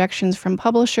 40 rejections from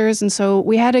publishers. And so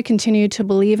we had to continue to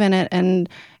believe in it and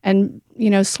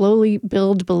slowly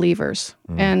build believers.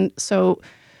 And so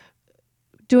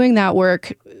doing that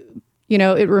work,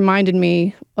 it reminded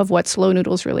me of what slow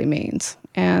noodles really means.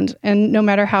 And no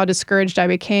matter how discouraged I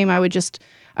became, I would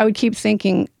keep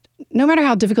thinking, no matter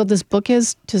how difficult this book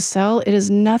is to sell, it is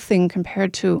nothing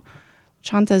compared to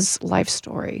Chanta's life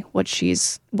story, what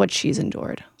she's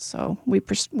endured. So we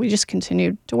just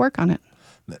continued to work on it.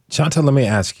 Chanta, let me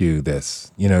ask you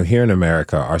this. Here in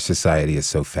America, our society is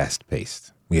so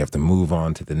fast-paced. We have to move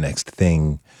on to the next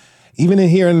thing. Even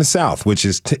here in the South, which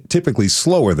is typically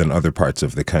slower than other parts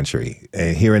of the country.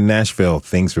 Here in Nashville,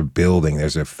 things are building.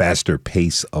 There's a faster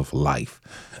pace of life.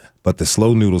 But the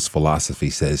slow noodles philosophy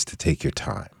says to take your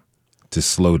time, to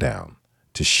slow down,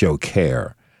 to show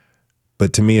care.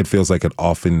 But to me, it feels like it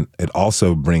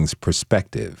also brings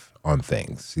perspective on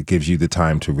things. It gives you the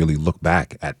time to really look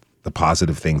back at the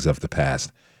positive things of the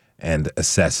past and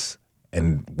assess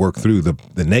and work through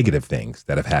the negative things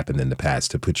that have happened in the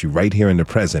past to put you right here in the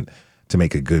present to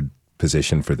make a good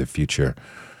position for the future.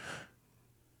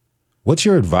 What's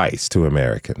your advice to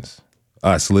Americans,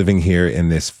 us living here in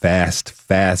this fast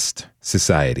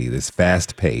society, this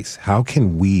fast pace? How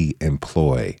can we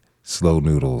employ slow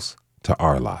noodles to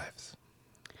our lives?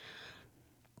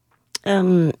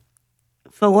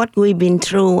 For what we've been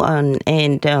through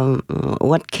and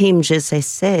what Kim just has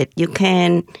said, you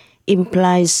can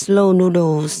imply slow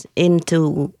noodles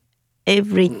into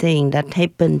everything that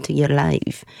happened to your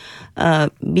life.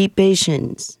 Be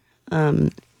patient. You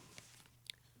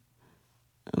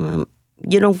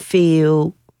don't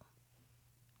feel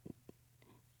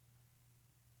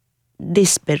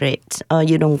desperate or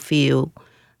you don't feel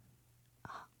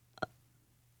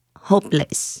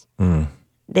hopeless.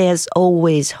 There's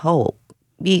always hope,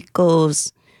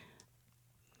 because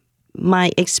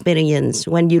my experience,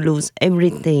 when you lose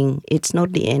everything, it's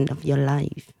not the end of your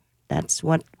life. That's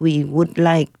what we would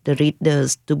like the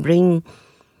readers to bring.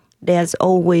 There's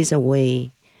always a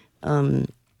way to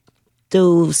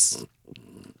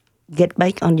get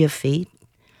back on your feet.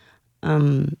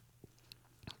 And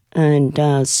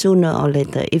sooner or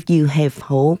later, if you have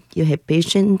hope, you have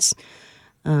patience,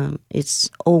 it's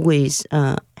always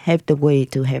have the way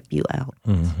to help you out.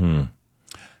 Mm-hmm.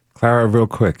 Clara, real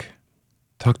quick,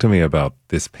 talk to me about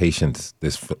this patience,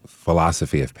 this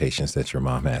philosophy of patience that your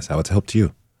mom has, how it's helped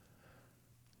you.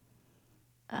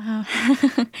 I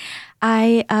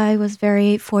was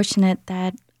very fortunate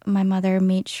that my mother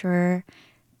made sure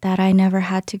that I never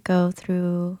had to go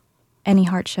through any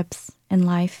hardships in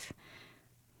life.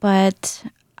 But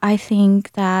I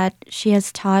think that she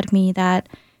has taught me that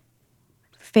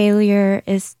failure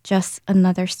is just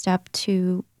another step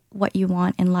to what you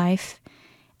want in life.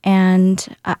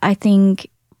 And I think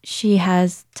she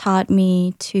has taught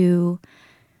me to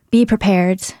be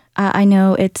prepared. I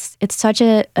know it's such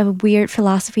a weird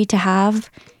philosophy to have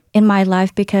in my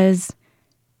life, because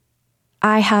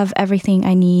I have everything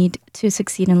I need to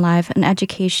succeed in life: an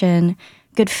education,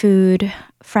 good food,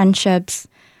 friendships.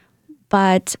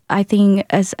 But I think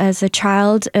as a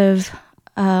child of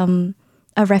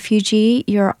a refugee,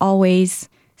 you're always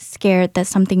scared that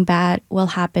something bad will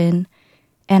happen.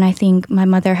 And I think my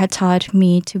mother had taught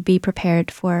me to be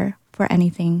prepared for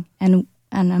anything, and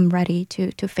I'm ready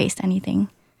to face anything.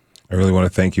 I really want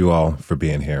to thank you all for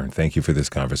being here, and thank you for this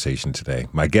conversation today.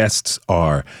 My guests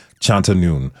are Chanta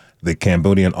Noon, the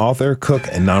Cambodian author, cook,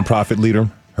 and nonprofit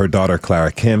leader, her daughter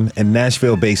Clara Kim, and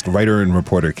Nashville-based writer and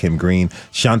reporter Kim Green.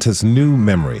 Chanta's new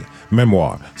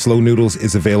memoir, Slow Noodles,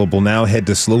 is available now. Head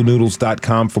to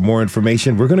slownoodles.com for more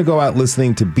information. We're going to go out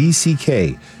listening to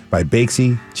BCK by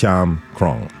Bakesy Cham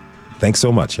Krong. Thanks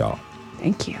so much, y'all.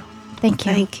 Thank you. Thank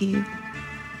you. Thank you.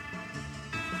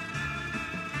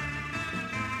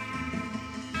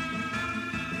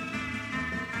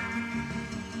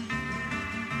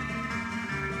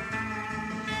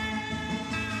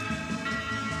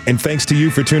 And thanks to you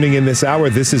for tuning in this hour.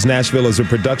 This is Nashville is a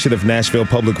production of Nashville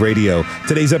Public Radio.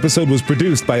 Today's episode was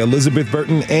produced by Elizabeth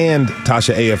Burton and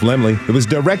Tasha A.F. Lemley. It was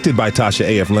directed by Tasha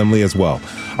A.F. Lemley as well.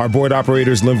 Our board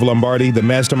operators, Lynn Lombardi. The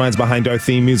masterminds behind our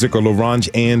theme music are Larange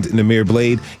and Namir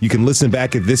Blade. You can listen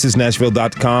back at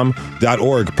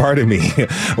thisisnashville.org, pardon me,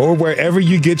 or wherever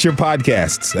you get your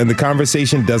podcasts. And the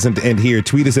conversation doesn't end here.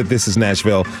 Tweet us at This Is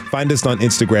Nashville. Find us on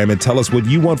Instagram and tell us what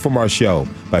you want from our show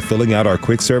by filling out our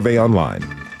quick survey online.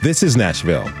 This is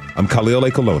Nashville. I'm Khalil A.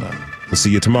 Colonna. We'll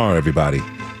see you tomorrow, everybody.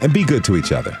 And be good to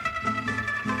each other.